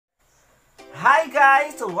Hi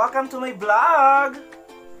guys! Welcome to my vlog!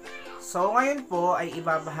 So ngayon po ay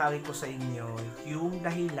ibabahagi ko sa inyo yung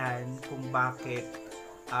dahilan kung bakit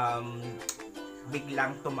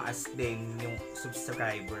biglang tumaas din yung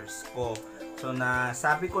subscribers ko. So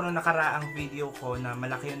sabi ko nung nakaraang video ko na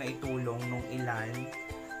malaki yung naitulong nung ilan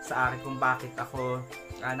sa akin kung bakit ako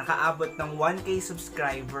nakaabot ng 1K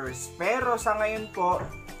subscribers. Pero sa ngayon po,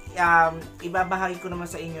 ibabahagi ko naman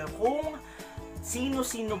sa inyo kung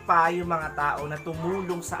sino-sino pa yung mga tao na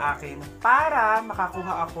tumulong sa akin para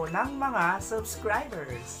makakuha ako ng mga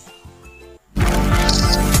subscribers.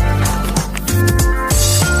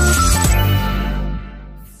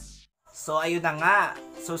 So ayun na nga.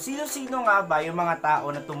 So sino-sino nga ba yung mga tao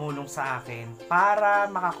na tumulong sa akin para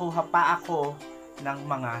makakuha pa ako ng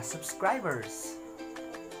mga subscribers?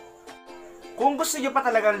 Kung gusto nyo pa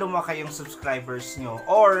talagang lumaki yung subscribers nyo,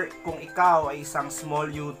 or kung ikaw ay isang small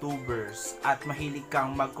YouTubers at mahilig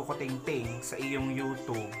kang magkukuting-ting sa iyong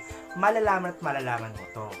YouTube, malalaman at malalaman mo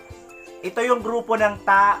to. Ito yung grupo ng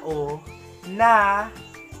tao na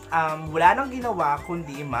wala nang ginawa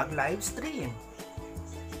kundi mag-livestream.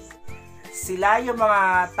 Sila yung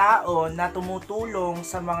mga tao na tumutulong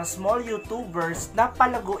sa mga small YouTubers na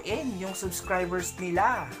palaguin yung subscribers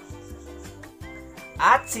nila.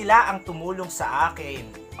 At sila ang tumulong sa akin,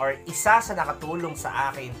 or isa sa nakatulong sa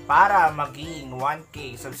akin para maging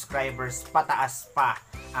 1K subscribers pataas pa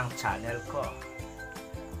ang channel ko.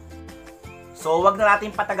 So wag na natin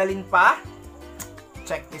patagalin pa.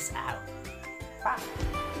 Check this out. Pa.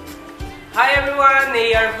 Hi everyone,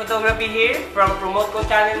 AR Photography here from Promote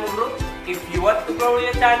Channel Group. If you want to grow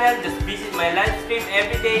your channel, just visit my live stream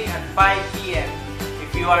every day at 5 PM.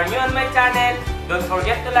 If you are new on my channel, don't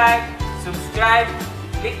forget to like, subscribe,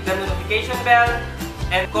 click the notification bell,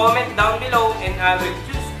 and comment down below, and I will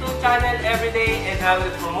choose to channel every day and I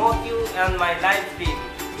will promote you on my live stream.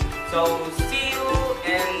 So see you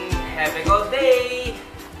and have a good day!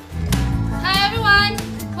 Hi everyone!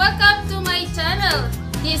 Welcome to my channel.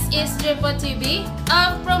 This is Tripmo TV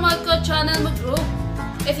of Promote Channel Group.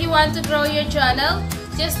 If you want to grow your channel,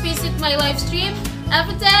 just visit my live stream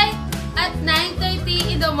every day at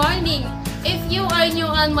 9:30 in the morning. If you are new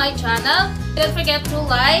on my channel, don't forget to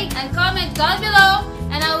like and comment down below,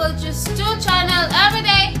 and I will choose to channel every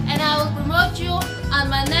day and I will promote you on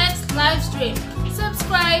my next live stream.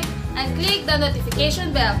 Subscribe and click the notification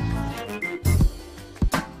bell.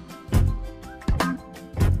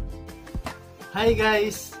 Hi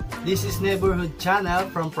guys, this is Neburhood Channel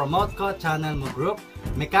from Promote Channel Group,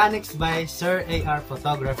 Mechanics by Sir AR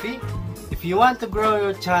Photography. If you want to grow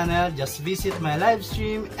your channel, just visit my live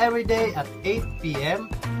stream every day at 8 PM.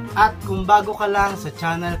 At kung bago ka lang sa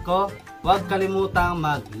channel ko, huwag kalimutang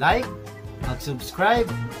mag-like, mag-subscribe,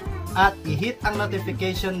 at i-hit ang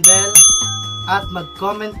notification bell at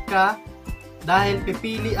mag-comment ka dahil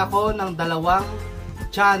pipili ako ng dalawang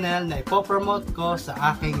channel na ipopromote ko sa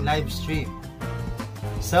aking live stream.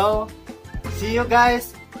 So, see you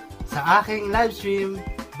guys sa aking live stream.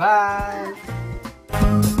 Bye!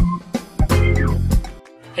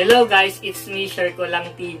 Hello guys, it's me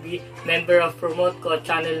Sherkolang TV, member of Promote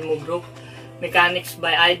Channel Group, Mechanics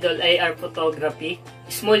by Idol AR Photography.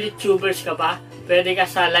 Small YouTubers ka pa? Pwede ka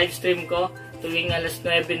sa live stream ko tuwing alas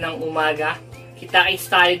 9 ng umaga. Kita-kits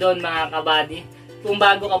tayo doon mga kabady. Kung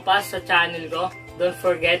bago ka pa sa channel ko, don't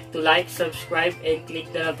forget to like, subscribe, and click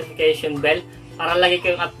the notification bell para lagi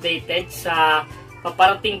kayong updated sa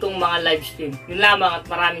paparating kong mga live stream. Yun lamang at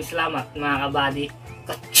maraming salamat mga kabady.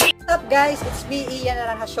 What's up guys, it's me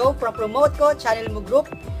Naranja Show from Promote Channel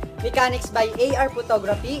Group, Mechanics by AR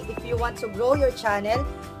Photography. If you want to grow your channel,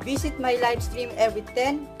 visit my live stream every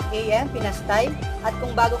 10 AM Pinas time. At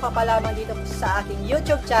kung bago ka pa lamang dito sa aking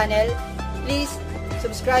YouTube channel, please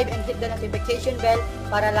subscribe and hit the notification bell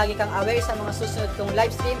para lagi kang aware sa mga susunod kong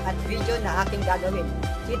live stream at video na aking gagawin.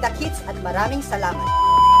 Kita-kits at maraming salamat!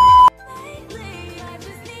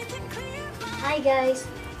 Hi guys!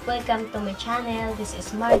 Welcome to my channel. This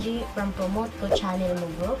is Margie from Promote Channel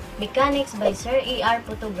Group, Mechanics by Sir AR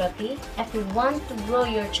Photography. If you want to grow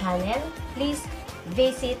your channel, please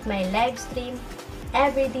visit my live stream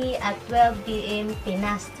every day at 12 PM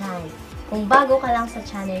Pinas time. Kung bago ka lang sa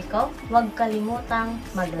channel ko, huwag kalimutang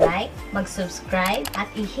mag-like, mag-subscribe, at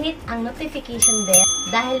i-hit ang notification bell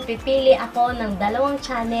dahil pipili ako ng dalawang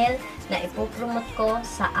channel na ipopromote ko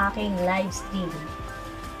sa aking live stream.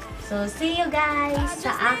 So, see you guys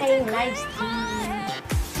sa aking live stream.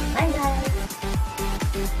 Bye guys!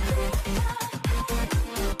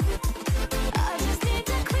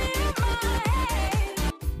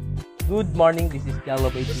 Good morning, this is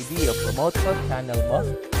Jellyboi TV of Promote Channel mo.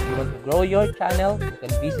 If you want to grow your channel, you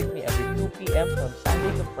can visit me every 2 PM from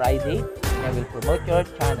Sunday to Friday, and I will promote your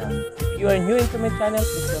channel. If you are new into my channel,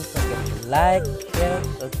 please don't forget to like, share,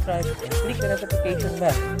 subscribe, and click the notification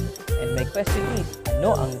bell. And my question is,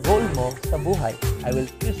 ano ang goal mo sa buhay? I will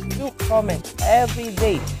choose 2 comments every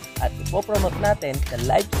day at ipopromote natin sa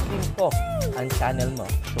live stream ko ang channel mo.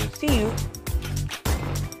 So, see you!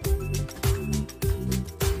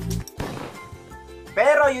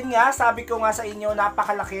 Pero yun nga, sabi ko nga sa inyo,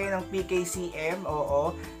 napakalaki ng PKCM.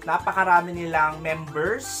 Oo, napakarami nilang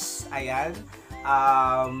members. Ayan.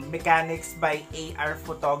 Mechanics by AR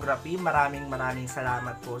Photography. Maraming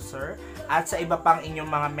salamat po, sir. At sa iba pang inyong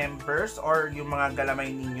mga members or yung mga galamay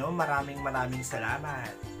ninyo, maraming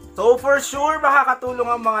salamat. So for sure, makakatulong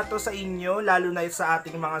ang mga to sa inyo, lalo na sa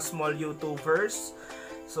ating mga small YouTubers.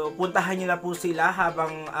 So, puntahan nyo na po sila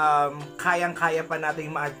habang kayang-kaya pa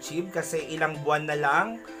natin ma-achieve kasi ilang buwan na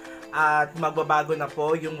lang at magbabago na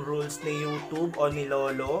po yung rules ni YouTube o ni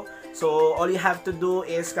Lolo. So, all you have to do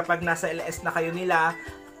is kapag nasa LS na kayo nila,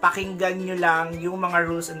 pakinggan nyo lang yung mga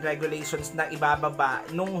rules and regulations na ibababa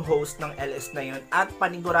nung host ng LS na yun. At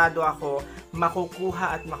panigurado ako,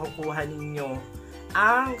 makukuha ninyo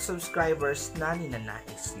ang subscribers na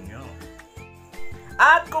ninanais nyo.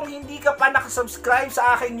 At kung hindi ka pa nakasubscribe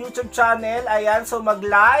sa aking YouTube channel, ayan, so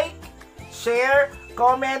mag-like, share,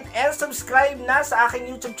 comment, and subscribe na sa aking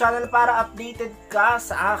YouTube channel para updated ka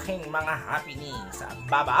sa aking mga happenings.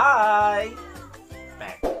 Bye-bye!